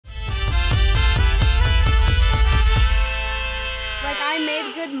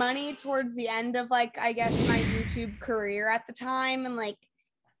had money towards the end of like, I guess my YouTube career at the time. And like,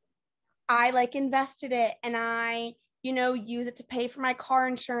 I like invested it and I, use it to pay for my car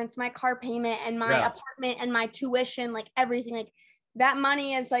insurance, my car payment and my apartment and my tuition, like everything. Like that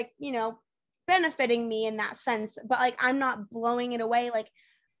money is like, benefiting me in that sense, but like, I'm not blowing it away. Like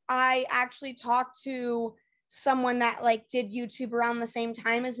I actually talked to someone that like did YouTube around the same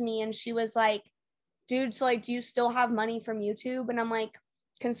time as me. And she was like, dude, so like, do you still have money from YouTube? And I'm like,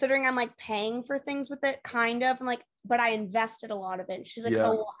 considering I'm like paying for things with it, kind of. I'm like, but I invested a lot of it. She's like,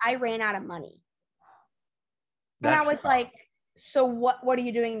 so I ran out of money. And I was like, so what are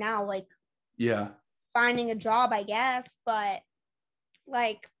you doing now? Like, finding a job, I guess. But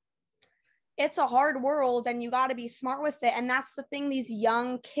like, it's a hard world and you got to be smart with it. And that's the thing. These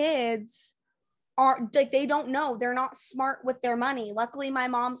young kids are like, they don't know. They're not smart with their money. Luckily, my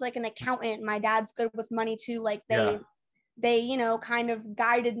mom's like an accountant. My dad's good with money too. Like they kind of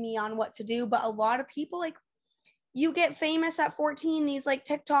guided me on what to do. But a lot of people, like, you get famous at 14, these like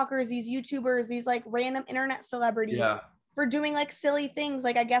TikTokers, these YouTubers, these like random internet celebrities for doing like silly things.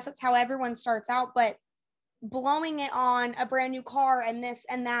 Like, I guess that's how everyone starts out, but blowing it on a brand new car and this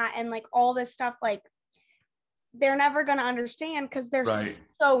and that and like all this stuff, like they're never going to understand because they're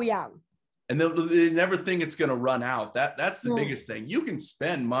so young. And they never think it's going to run out. That's the biggest thing. You can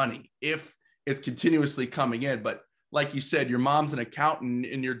spend money if it's continuously coming in, but like you said, your mom's an accountant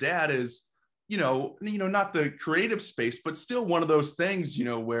and your dad is, not the creative space, but still one of those things,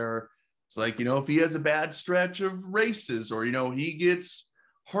 where it's like, if he has a bad stretch of races or, he gets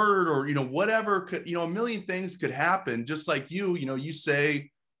hurt or, whatever could, a million things could happen. Just like you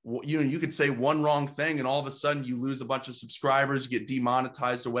say, you could say one wrong thing and all of a sudden you lose a bunch of subscribers, you get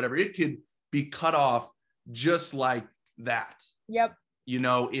demonetized or whatever. It could be cut off just like that. Yep.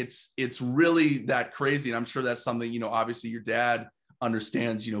 It's really that crazy. And I'm sure that's something, obviously your dad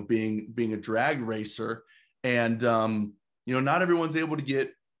understands, being a drag racer and, not everyone's able to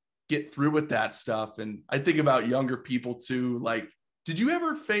get through with that stuff. And I think about younger people too. Like, did you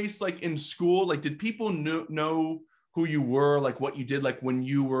ever face like in school, like, did people know who you were, like what you did, like when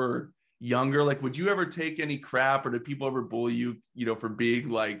you were younger, like, would you ever take any crap or did people ever bully you, for being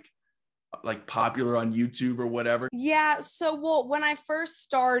like popular on YouTube or whatever? Yeah. So, well, when I first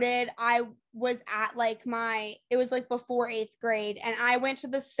started, I was at like it was like before 8th grade and I went to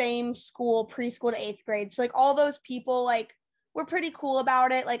the same school, preschool to 8th grade. So like all those people like were pretty cool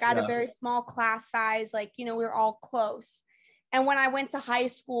about it. Like I had a very small class size, like, we were all close. And when I went to high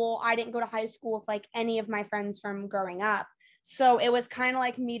school, I didn't go to high school with like any of my friends from growing up. So it was kind of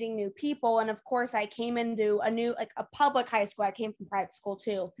like meeting new people. And of course I came into a public high school. I came from private school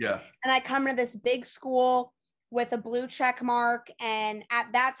too. Yeah. And I come to this big school with a blue check mark. And at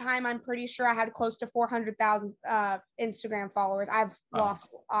that time, I'm pretty sure I had close to 400,000 Instagram followers. I've lost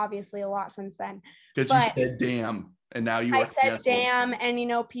obviously a lot since then. Because you said damn. And now I said damn.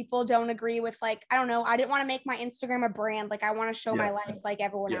 And, people don't agree with like, I don't know. I didn't want to make my Instagram a brand. Like I want to show my life like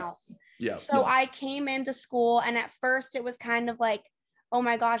everyone else. Yeah. So I came into school and at first it was kind of like, oh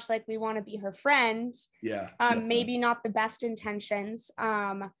my gosh, like we want to be her friend. Yeah. Maybe not the best intentions.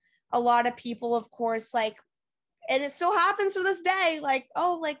 A lot of people, of course, like, and it still happens to this day. Like,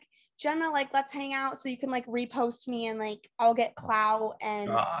 oh, like Jenna, like, let's hang out so you can like repost me and like, I'll get clout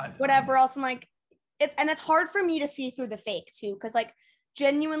and whatever else. And like, it's hard for me to see through the fake too. Cause like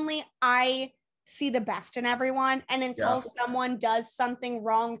genuinely, I see the best in everyone. And until someone does something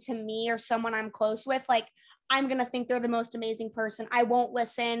wrong to me or someone I'm close with, like, I'm going to think they're the most amazing person. I won't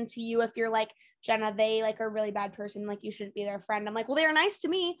listen to you if you're like, Jenna, they like are a really bad person. Like you shouldn't be their friend. I'm like, well, they're nice to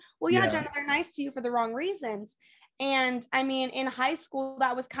me. Well, yeah, Jenna, they're nice to you for the wrong reasons. And I mean, in high school,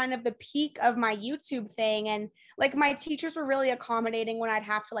 that was kind of the peak of my YouTube thing. And like my teachers were really accommodating when I'd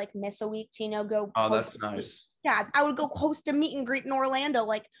have to like miss a week to, go. Oh, that's nice. Yeah. I would go host a meet and greet in Orlando.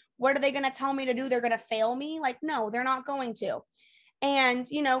 Like, what are they going to tell me to do? They're going to fail me? Like, no, they're not going to. And,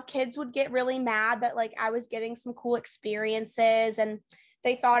 kids would get really mad that like I was getting some cool experiences and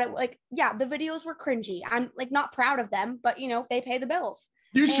they thought it like, yeah, the videos were cringy. I'm like not proud of them, but they pay the bills.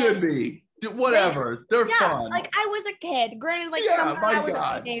 You should be. Whatever. They're fun. Like I was a kid. Granted, like I was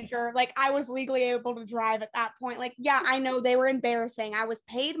a teenager. Like I was legally able to drive at that point. Like, yeah, I know they were embarrassing. I was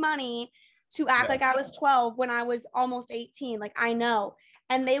paid money to act like I was 12 when I was almost 18. Like I know.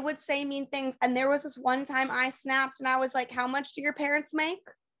 And they would say mean things. And there was this one time I snapped and I was like, how much do your parents make?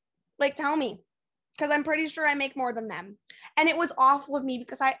 Like, tell me. Because I'm pretty sure I make more than them. And it was awful of me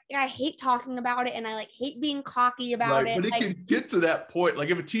because I hate talking about it and I like hate being cocky about it. But it can get to that point. Like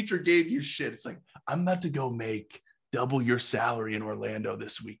if a teacher gave you shit, it's like, I'm about to go make double your salary in Orlando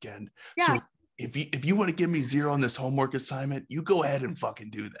this weekend. Yeah. So if you want to give me 0 on this homework assignment, you go ahead and fucking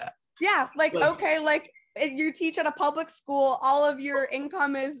do that. Yeah, like okay, like if you teach at a public school, all of your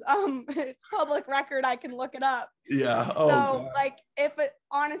income is it's public record. I can look it up. Yeah. Oh, so God. like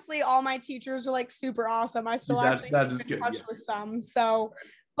honestly, all my teachers are like super awesome. I still that actually is keep in good. touch with some. So,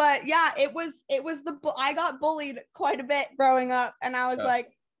 but yeah, it was I got bullied quite a bit growing up, and I was like,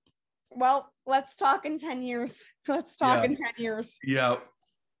 well, let's talk in 10 years. Let's talk in 10 years. Yeah.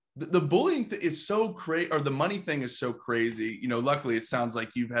 The bullying is so crazy, or the money thing is so crazy. You know, luckily it sounds like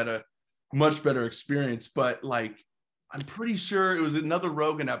you've had a much better experience, but like, I'm pretty sure it was another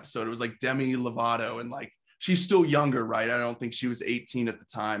Rogan episode. It was like Demi Lovato, and like, she's still younger, right? I don't think she was 18 at the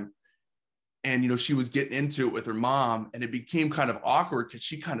time. And, you know, she was getting into it with her mom, and it became kind of awkward because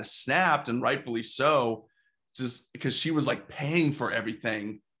she kind of snapped, and rightfully so, just because she was like paying for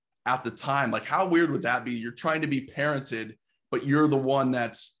everything at the time. Like, how weird would that be? You're trying to be parented, but you're the one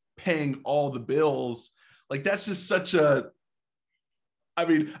that's paying all the bills. Like, that's just such a, I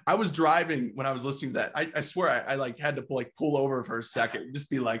mean, I was driving when I was listening to that. I swear I like had to pull over for a second, just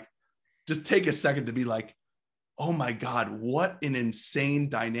be like, just take a second to be like, oh my God, what an insane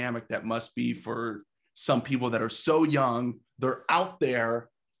dynamic that must be for some people that are so young, they're out there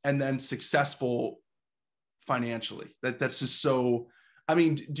and then successful financially. That's just so, I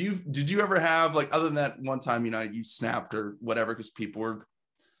mean, did you ever have, like, other than that one time, you know, you snapped or whatever, because people were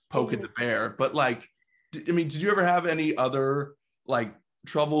poking the bear, but like, I mean, did you ever have any other like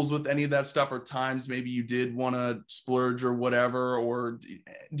troubles with any of that stuff, or times maybe you did want to splurge or whatever, or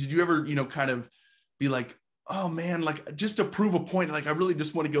did you ever, you know, kind of be like, oh man, like, just to prove a point, like, I really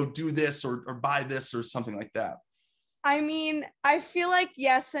just want to go do this or buy this or something like that? I mean, I feel like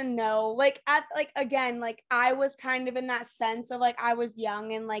yes and no. Like again, like I was kind of in that sense of like I was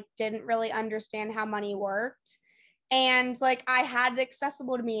young and like didn't really understand how money worked. And like I had it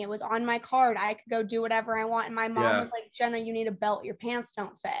accessible to me. It was on my card. I could go do whatever I want. And my mom was like, Jenna, you need a belt. Your pants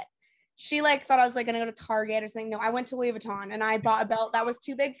don't fit. She like thought I was like gonna go to Target or something. No, I went to Louis Vuitton and I bought a belt that was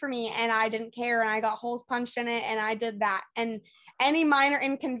too big for me, and I didn't care, and I got holes punched in it, and I did that. And any minor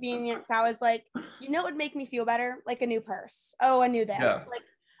inconvenience, I was like, you know, it would make me feel better, like a new purse. Oh, a new this. Yeah. Like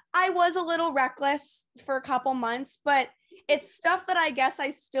I was a little reckless for a couple months, but it's stuff that I guess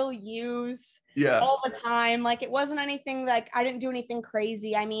I still use all the time. Like it wasn't anything, like I didn't do anything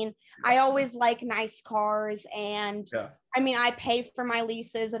crazy. I mean, I always like nice cars, and I mean, I pay for my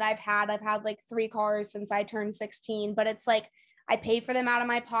leases that I've had. I've had like 3 cars since I turned 16, but it's like I pay for them out of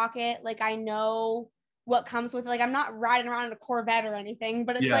my pocket. Like I know what comes with it. Like I'm not riding around in a Corvette or anything,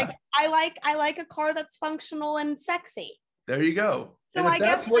 but it's like I like a car that's functional and sexy. There you go. So and if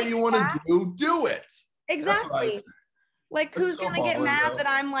that's what you want to do it. Exactly. Like, who's going to get mad that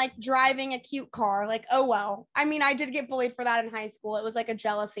I'm like driving a cute car? Like, oh, well, I mean, I did get bullied for that in high school. It was like a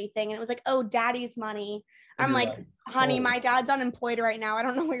jealousy thing. And it was like, oh, daddy's money. I'm like, honey, my dad's unemployed right now. I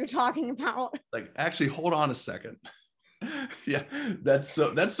don't know what you're talking about. Like, actually, hold on a second. Yeah, that's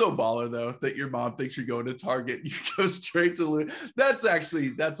so baller though, that your mom thinks you're going to Target. You go straight to that's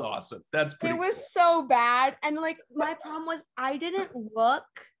awesome. That's pretty. It was so bad. And like, my problem was I didn't look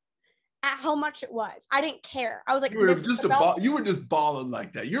at how much it was. I didn't care. I was like, you were just balling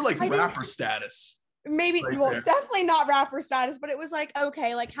like that. You're like rapper status. Maybe, right, well, definitely not rapper status, but it was like,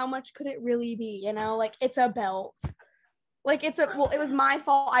 okay, like how much could it really be? You know, like it's a belt. Like it was my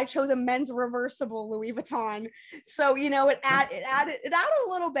fault. I chose a men's reversible Louis Vuitton. So, you know, it added a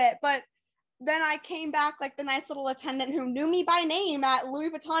little bit, but then I came back like the nice little attendant who knew me by name at Louis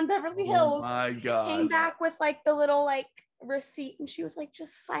Vuitton Beverly Hills. Oh my God. Came back with like the little like receipt, and she was like,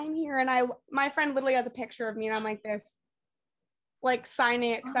 just sign here. And my friend literally has a picture of me, and I'm like this, like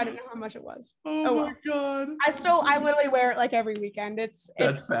signing it because I didn't know how much it was. Oh my God. I literally wear it like every weekend. It's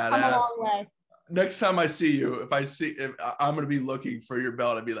come a long way. Next time I see you, if I'm going to be looking for your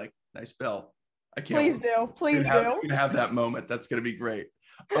belt, I'd be like, nice belt. I can't. Please do. You're going to have that moment. That's going to be great.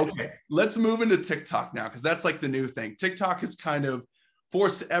 Okay. Let's move into TikTok now, because that's like the new thing. TikTok has kind of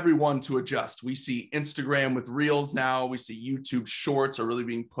forced everyone to adjust. We see Instagram with Reels now. We see YouTube Shorts are really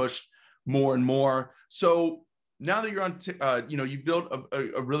being pushed more and more. So now that you're on, you built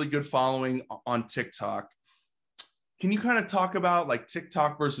a really good following on TikTok. Can you kind of talk about like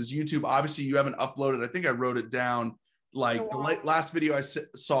TikTok versus YouTube? Obviously, you haven't uploaded. I think I wrote it down. Like the last video I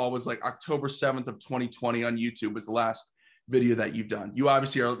saw was like October 7th of 2020 on YouTube was the last video that you've done. You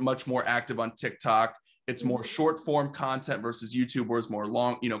obviously are much more active on TikTok. It's more short form content versus YouTube, where it's more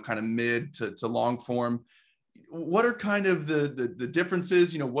long, kind of mid to long form. What are kind of the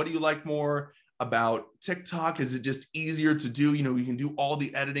differences? What do you like more about TikTok? Is it just easier to do? You can do all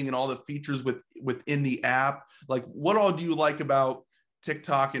the editing and all the features within the app. Like, what all do you like about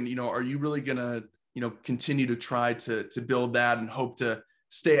TikTok, and, are you really gonna, continue to try to build that and hope to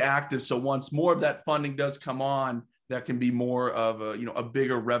stay active? So once more of that funding does come on, that can be more of a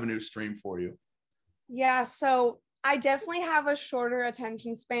bigger revenue stream for you. Yeah. So I definitely have a shorter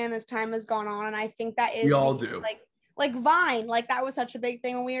attention span as time has gone on. And I think that is We all do. Like Vine, like that was such a big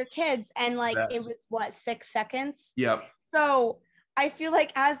thing when we were kids. And like, it was 6 seconds. Yep. So I feel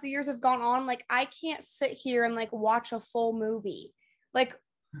like as the years have gone on, like I can't sit here and like watch a full movie. Like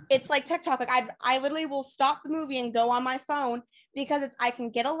it's like TikTok. Like I literally will stop the movie and go on my phone because I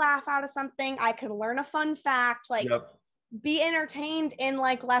can get a laugh out of something. I can learn a fun fact, like be entertained in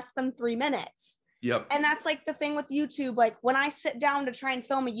like less than 3 minutes. Yep. And that's like the thing with YouTube. Like when I sit down to try and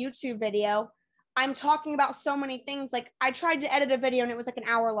film a YouTube video, I'm talking about so many things. Like I tried to edit a video and it was like an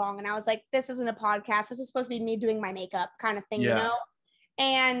hour long. And I was like, this isn't a podcast. This is supposed to be me doing my makeup kind of thing,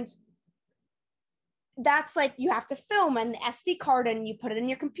 And that's like, you have to film and the SD card and you put it in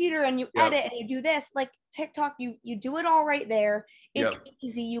your computer and you edit and you do this. Like TikTok, you do it all right there. It's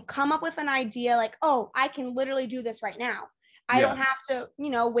easy. You come up with an idea like, oh, I can literally do this right now. I don't have to,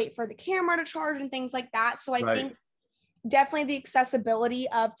 wait for the camera to charge and things like that. So I think definitely the accessibility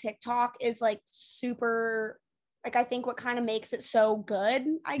of TikTok is like super, like, I think what kind of makes it so good,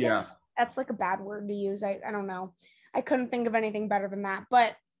 I guess. That's like a bad word to use. I don't know. I couldn't think of anything better than that,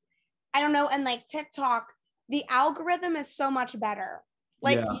 but I don't know. And like TikTok, the algorithm is so much better.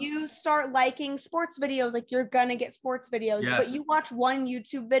 Like you start liking sports videos, like you're going to get sports videos, but you watch one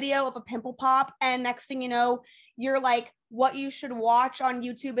YouTube video of a pimple pop and next thing you know, you're like, what you should watch on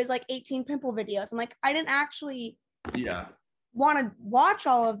YouTube is like 18 pimple videos. I'm like, I didn't actually want to watch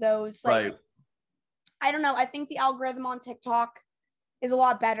all of those. Like, I don't know. I think the algorithm on TikTok is a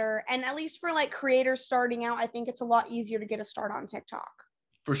lot better. And at least for like creators starting out, I think it's a lot easier to get a start on TikTok.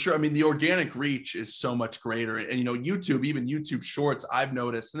 For sure. I mean, the organic reach is so much greater. And, YouTube, even YouTube Shorts, I've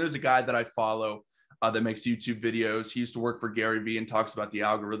noticed, and there's a guy that I follow that makes YouTube videos. He used to work for Gary Vee and talks about the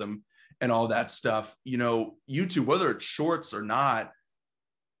algorithm and all that stuff. YouTube, whether it's shorts or not,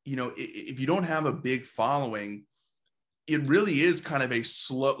 if you don't have a big following, it really is kind of a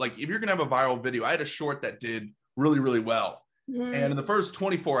slow, like if you're going to have a viral video, I had a short that did really, really well. And in the first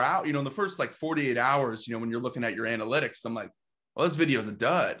 24 hours, in the first like 48 hours, when you're looking at your analytics, I'm like, well, this video is a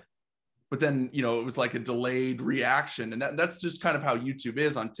dud. But then, it was like a delayed reaction. And that's just kind of how YouTube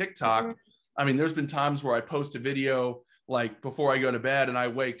is on TikTok. I mean, there's been times where I post a video like before I go to bed and I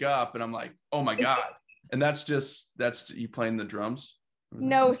wake up and I'm like, oh my God. And that's you playing the drums?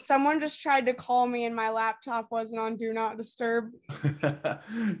 No, someone just tried to call me and my laptop wasn't on Do Not Disturb.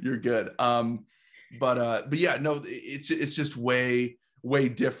 You're good. But yeah, no, it's just way, way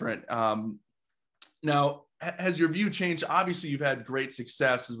different. Now, has your view changed? Obviously, you've had great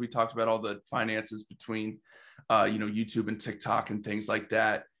success as we talked about all the finances between, YouTube and TikTok and things like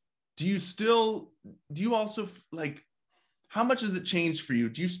that. Do you also like, how much has it changed for you?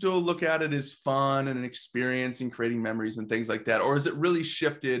 Do you still look at it as fun and an experience and creating memories and things like that? Or is it really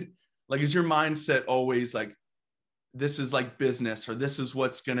shifted? Like, is your mindset always like, this is like business, or this is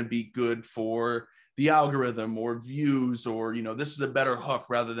what's going to be good for the algorithm or views, or, this is a better hook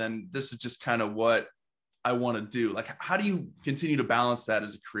rather than this is just kind of what I want to do? Like, how do you continue to balance that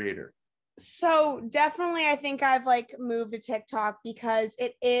as a creator? So definitely, I think I've like moved to TikTok because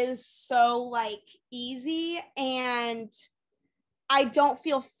it is so like easy and I don't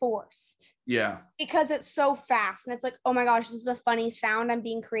feel forced. Yeah. Because it's so fast and it's like, oh my gosh, this is a funny sound. I'm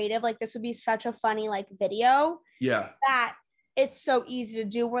being creative. Like this would be such a funny like video. Yeah. That it's so easy to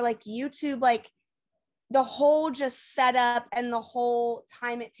do. Where like YouTube, like the whole just setup and the whole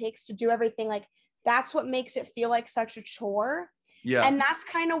time it takes to do everything, like that's what makes it feel like such a chore. Yeah. And that's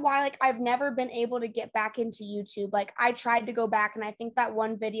kind of why like I've never been able to get back into YouTube. Like I tried to go back and I think that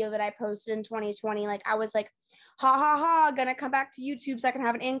one video that I posted in 2020, like I was like, ha ha ha, gonna come back to YouTube so I can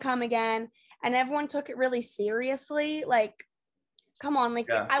have an income again. And everyone took it really seriously. Like, come on, like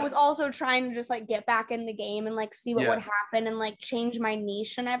I was also trying to just like get back in the game and like see what would happen and like change my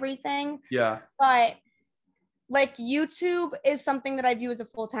niche and everything. Yeah. But like YouTube is something that I view as a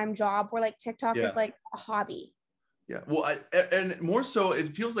full-time job, where like TikTok is like a hobby. Yeah. Well, and more so,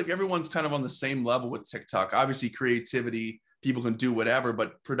 it feels like everyone's kind of on the same level with TikTok. Obviously, creativity, people can do whatever,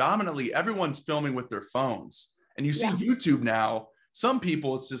 but predominantly everyone's filming with their phones. And you see YouTube now, some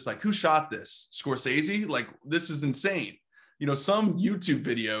people, it's just like, who shot this? Scorsese? Like, this is insane. Some YouTube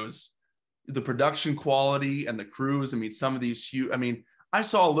videos, the production quality and the crews, I mean, some of these huge, I mean, I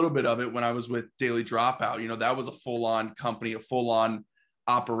saw a little bit of it when I was with Daily Dropout. That was a full-on company, a full-on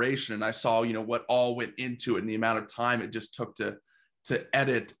operation. And I saw, what all went into it and the amount of time it just took to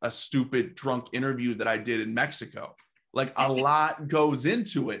edit a stupid drunk interview that I did in Mexico. Like a lot goes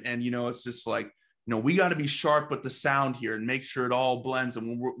into it. And, it's just like, we got to be sharp with the sound here and make sure it all blends.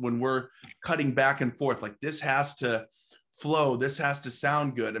 And when we're cutting back and forth, like this has to flow, this has to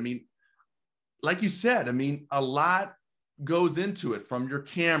sound good. I mean, like you said, a lot goes into it, from your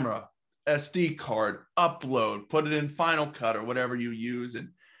camera, SD card, upload, put it in Final Cut or whatever you use,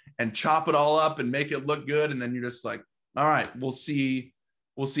 and chop it all up and make it look good. And then you're just like, all right, we'll see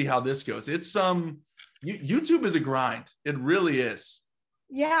how this goes. It's YouTube is a grind. It really is.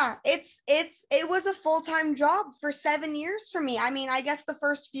 Yeah, it was a full-time job for 7 years for me. I mean, I guess the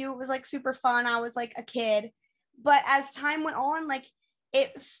first few, it was like super fun. I was like a kid, but as time went on, like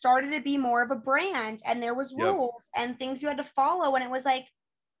it started to be more of a brand, and there was rules and things you had to follow. And it was like,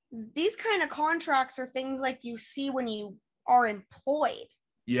 these kind of contracts are things like you see when you are employed.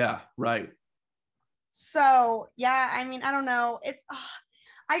 Yeah, right. So yeah, I mean, I don't know.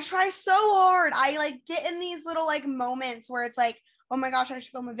 I try so hard. I like get in these little like moments where it's like, oh my gosh, I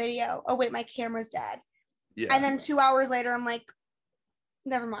should film a video. Oh wait, my camera's dead. Yeah. And then 2 hours later, I'm like,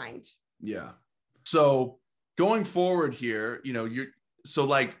 never mind. Yeah. So going forward here, so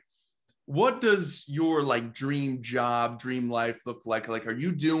like, what does your like dream job, dream life look like? Like, are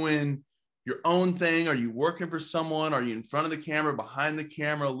you doing your own thing? Are you working for someone? Are you in front of the camera, behind the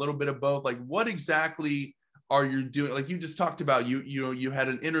camera, a little bit of both? Like, what exactly are you doing? Like you just talked about, you had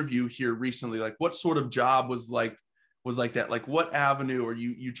an interview here recently. Like, what sort of job was like that? Like, what avenue are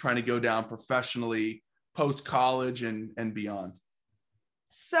you trying to go down professionally, post college and beyond?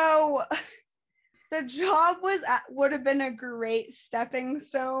 So the job would have been a great stepping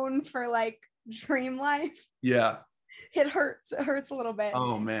stone for like dream life. Yeah. It hurts a little bit.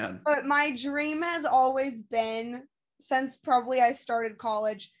 Oh man. But my dream has always been, since probably I started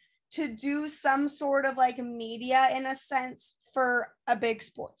college, to do some sort of like media in a sense for a big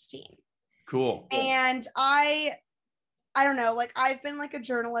sports team. Cool. And I don't know, like I've been like a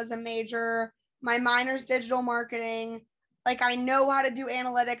journalism major. My minor's digital marketing. Like I know how to do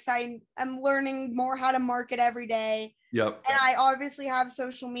analytics. I am learning more how to market every day. Yep. And I obviously have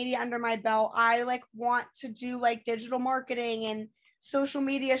social media under my belt. I like want to do like digital marketing and social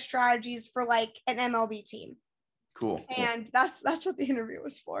media strategies for like an MLB team. Cool. And that's what the interview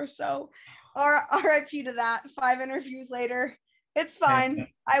was for. So RIP to that. 5 interviews later. It's fine.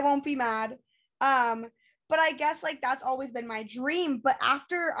 I won't be mad. But I guess like that's always been my dream. But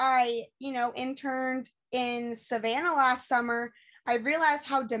after I, interned in Savannah last summer, I realized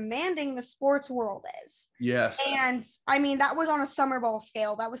how demanding the sports world is. Yes. And I mean, that was on a summer ball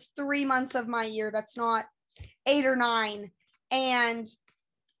scale. That was 3 months of my year. That's not 8 or 9. And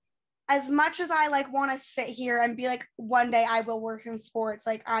as much as I like want to sit here and be like, one day I will work in sports,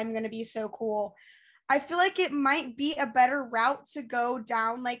 like I'm going to be so cool, I feel like it might be a better route to go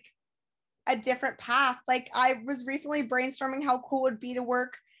down like a different path. Like I was recently brainstorming how cool it would be to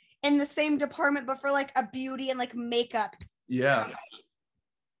work in the same department, but for like a beauty and like makeup. Yeah.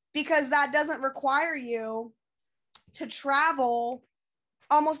 Because that doesn't require you to travel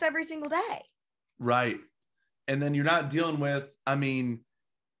almost every single day. Right. And then you're not dealing with,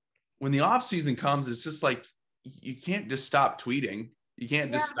 when the off season comes, it's just like, you can't just stop tweeting. You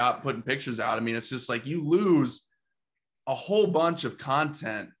can't just stop putting pictures out. It's just like you lose a whole bunch of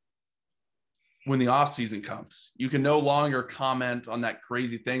content when the off season comes. You can no longer comment on that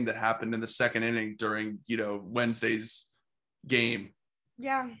crazy thing that happened in the second inning during, Wednesday's game.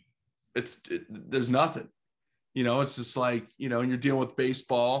 Yeah. There's nothing, it's just like, and you're dealing with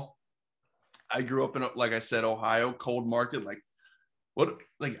baseball. I grew up in, like I said, Ohio, cold market.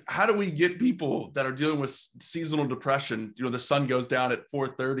 How do we get people that are dealing with seasonal depression? The sun goes down at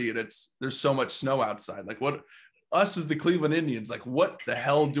 4:30 and there's so much snow outside. Like us as the Cleveland Indians, like what the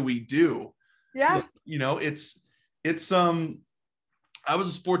hell do we do? Yeah. I was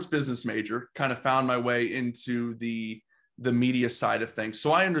a sports business major, kind of found my way into the media side of things.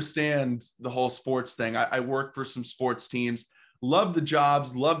 So I understand the whole sports thing. I worked for some sports teams, loved the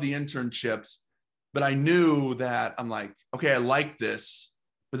jobs, loved the internships, but I knew that I'm like, okay, I like this,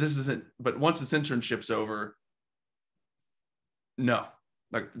 but once this internship's over, no,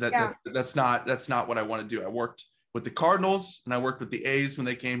 like that's not what I want to do. I worked with the Cardinals and I worked with the A's when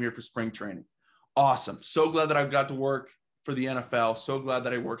they came here for spring training. Awesome. So glad that I've got to work for the NFL. So glad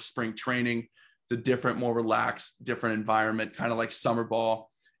that I worked spring training. It's a different, more relaxed, different environment, kind of like summer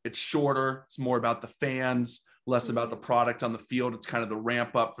ball. It's shorter. It's more about the fans, less about the product on the field. It's kind of the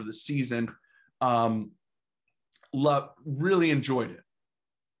ramp up for the season. Really enjoyed it.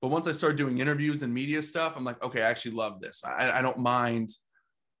 But once I started doing interviews and media stuff, I'm like, okay, I actually love this. I don't mind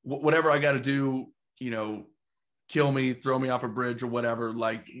whatever I got to do, kill me, throw me off a bridge or whatever.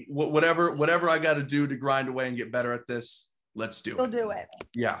 Like whatever I got to do to grind away and get better at this, let's do it. We'll do it.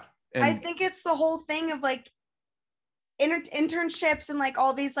 Yeah. I And think it's the whole thing of like internships and like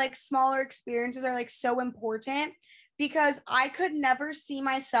all these like smaller experiences are like so important, because I could never see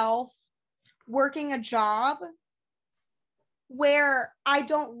myself working a job where I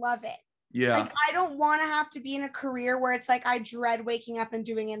don't love it. yeah, Like, I don't want to have to be in a career where it's like I dread waking up and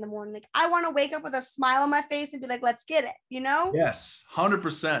doing it in the morning. Like, I want to wake up with a smile on my face and be like, let's get it, you know? yes,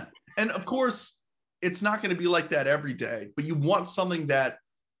 100%. And of course, it's not going to be like that every day, but you want something that,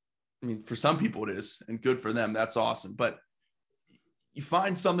 I mean, for some people it is, and good for them. That's awesome. But you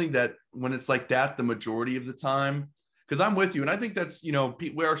find something that when it's like that, the majority of the time, because I'm with you. And I think that's, you know,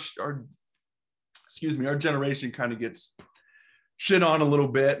 where our generation kind of gets shit on a little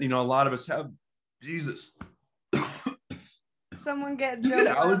bit. You know, a lot of us have, Jesus. Someone get Do you get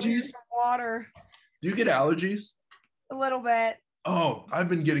Joe Vore allergies? some water. Do you get allergies? A little bit. Oh, I've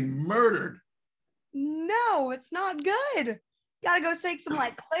been getting murdered. No, it's not good. Gotta go take some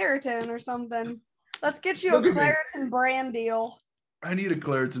like Claritin or something. Let's get you Look a at me. Claritin brand deal. I need a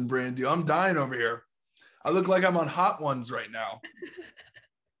Claritin brand deal. I'm dying over here. I look like I'm on Hot Ones right now.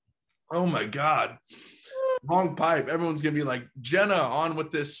 Oh my God. Wrong pipe. Everyone's going to be like, Jenna on with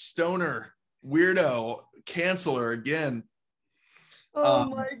this stoner weirdo. Cancel her again. Oh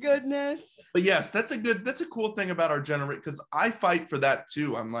my goodness. But yes, that's a cool thing about our generation, because I fight for that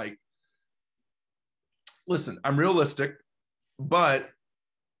too. I'm like, listen, I'm realistic, but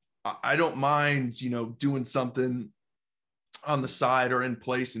I don't mind, you know, doing something on the side or in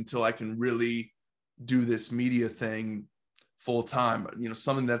place until I can really do this media thing full time, you know,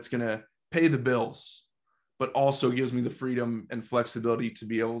 something that's going to pay the bills, but also gives me the freedom and flexibility to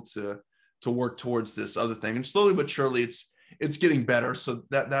be able to work towards this other thing. And slowly but surely it's getting better. So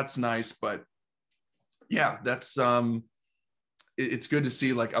that's nice. But yeah, that's it's good to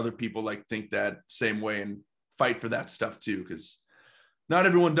see like other people like think that same way and fight for that stuff too, because not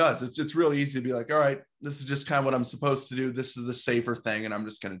everyone does. It's really easy to be like, all right, this is just kind of what I'm supposed to do. This is the safer thing, and I'm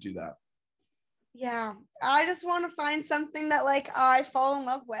just going to do that. Yeah, I just want to find something that like I fall in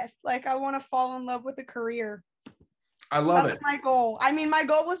love with. Like, I want to fall in love with a career. I love That's it. my goal. I mean, my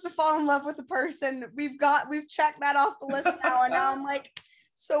goal was to fall in love with a person. We've checked that off the list now, and now I'm like,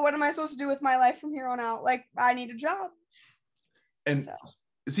 so what am I supposed to do with my life from here on out? Like, I need a job. And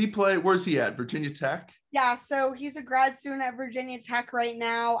where's he at? Virginia Tech? Yeah, so he's a grad student at Virginia Tech right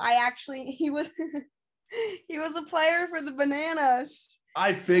now. He was he was a player for the Bananas.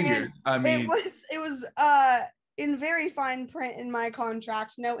 I figured. And I mean, it was in very fine print in my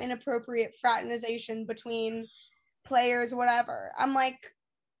contract, no inappropriate fraternization between players, whatever. I'm like,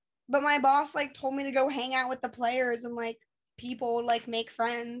 but my boss like told me to go hang out with the players and like people like make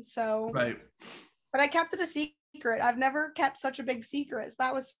friends. So right. But I kept it a secret. I've never kept such a big secret. So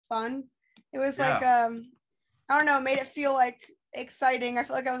that was fun. It was like I don't know, it made it feel like exciting. I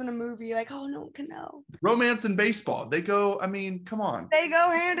feel like I was in a movie, like, oh, no one can know. Romance and baseball, they go, I mean, come on. They go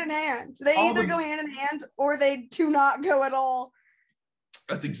hand in hand. They either go hand in hand or they do not go at all.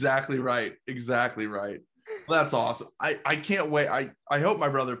 That's exactly right. Exactly right. Well, that's awesome. I can't wait. I hope my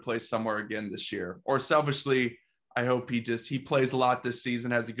brother plays somewhere again this year. Or selfishly, I hope he plays a lot this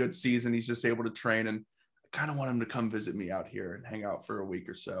season, has a good season. He's just able to train, and I kind of want him to come visit me out here and hang out for a week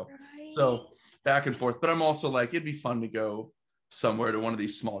or so. Right. So back and forth. But I'm also like, it'd be fun to go somewhere to one of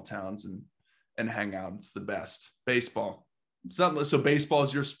these small towns and hang out. It's the best. Baseball. So baseball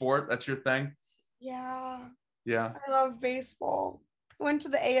is your sport? That's your thing? Yeah. Yeah. I love baseball. I went to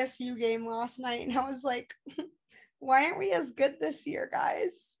the ASU game last night and I was like, why aren't we as good this year,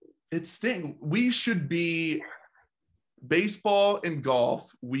 guys? It's sting. We should be baseball and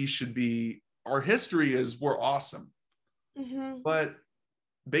golf. Our history is we're awesome. Mm-hmm. But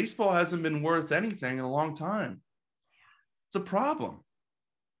baseball hasn't been worth anything in a long time. It's a problem.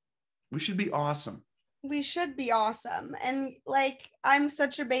 We should be awesome. We should be awesome. And like, I'm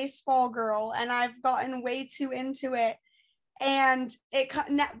such a baseball girl and I've gotten way too into it. And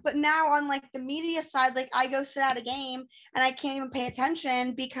but now on like the media side, like I go sit at a game and I can't even pay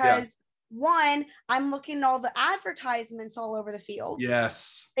attention because one, I'm looking at all the advertisements all over the field.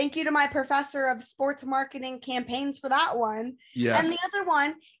 Yes. Thank you to my professor of sports marketing campaigns for that one. Yes. And the other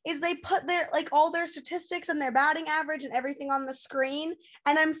one is they put their like all their statistics and their batting average and everything on the screen.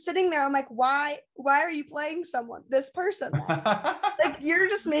 And I'm sitting there, I'm like, why are you playing this person? Like, you're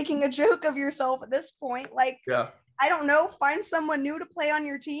just making a joke of yourself at this point. Like, I don't know, find someone new to play on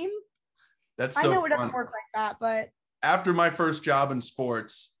your team. That's so I know fun. It doesn't work like that, but after my first job in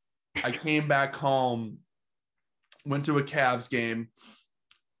sports, I came back home, went to a Cavs game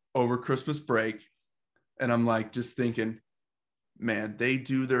over Christmas break, And I'm like, just thinking, man, they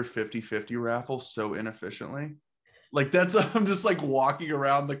do their 50-50 raffle so inefficiently. Like I'm just like walking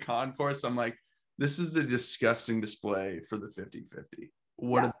around the concourse. I'm like, this is a disgusting display for the 50-50.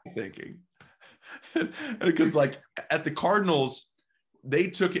 What are they thinking? Because like at the Cardinals, they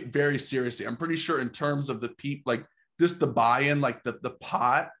took it very seriously. I'm pretty sure in terms of the people, like just the buy-in, like the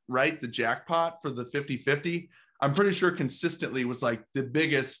pot, right? The jackpot for the 50-50, I'm pretty sure consistently was like the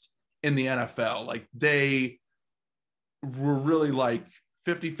biggest in the NFL. Like they were really like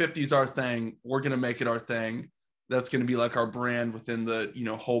 50-50 is our thing. We're going to make it our thing. That's going to be like our brand within the,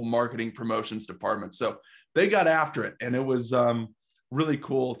 whole marketing promotions department. So they got after it, and it was really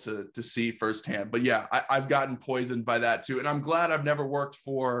cool to see firsthand. But yeah, I've gotten poisoned by that too. And I'm glad I've never worked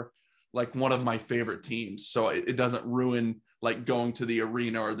for like one of my favorite teams. So it doesn't ruin like going to the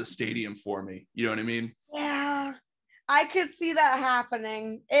arena or the stadium for me. You know what I mean? Yeah, I could see that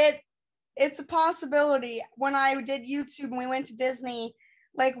happening. It's a possibility. When I did YouTube and we went to Disney,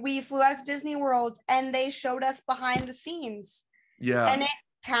 like we flew out to Disney World and they showed us behind the scenes. Yeah. And it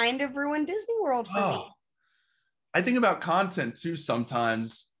kind of ruined Disney World for me. I think about content too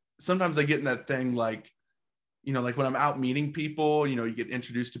sometimes. Sometimes I get in that thing like, like when I'm out meeting people, you get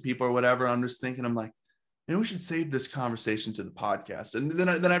introduced to people or whatever. I'm just thinking, I'm like, we should save this conversation to the podcast. And then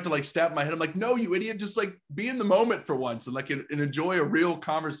I have to like stab my head. I'm like, no, you idiot, just like be in the moment for once and like and enjoy a real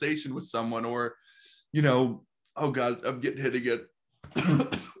conversation with someone. Or, oh God, I'm getting hit again.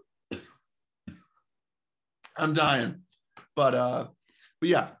 I'm dying. But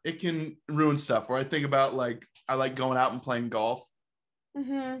yeah, it can ruin stuff. Where I think about like, I like going out and playing golf.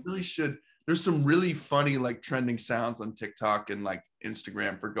 Really should. There's some really funny like trending sounds on TikTok and like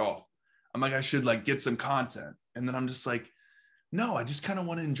Instagram for golf. I'm like, I should like get some content. And then I'm just like, no, I just kind of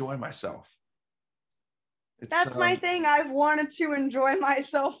want to enjoy myself. That's my thing. I've wanted to enjoy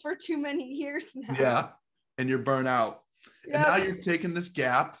myself for too many years now. Yeah. And you're burnt out. Yep. And now you're taking this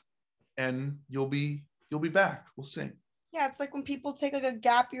gap and you'll be back. We'll see. Yeah. It's like when people take like a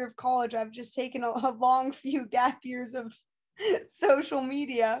gap year of college. I've just taken a long few gap years of social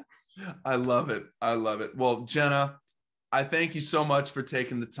media. I love it. I love it. Well, Jenna, I thank you so much for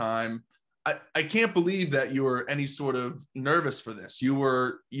taking the time. I can't believe that you were any sort of nervous for this.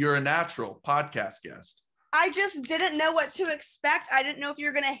 You're a natural podcast guest. I just didn't know what to expect. I didn't know if you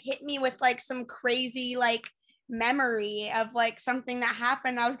were going to hit me with like some crazy like memory of like something that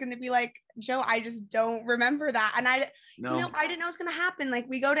happened. I was going to be like, Joe, I just don't remember that. And I didn't know it was going to happen. Like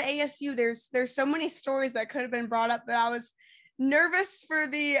we go to ASU, there's so many stories that could have been brought up that I was nervous for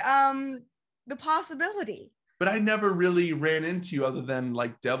the possibility. But I never really ran into you other than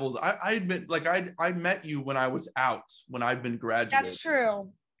like devils. I admit, like I met you when I was out, when I've been graduating. That's true.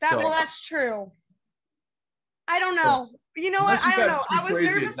 That's true. I don't know. You know what? I don't know. I was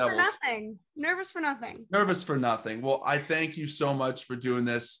nervous for nothing. Well, I thank you so much for doing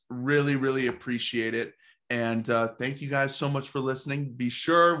this. Really, really appreciate it. And thank you guys so much for listening. Be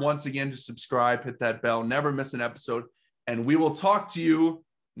sure once again to subscribe, hit that bell, never miss an episode. And we will talk to you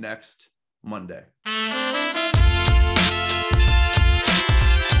next Monday.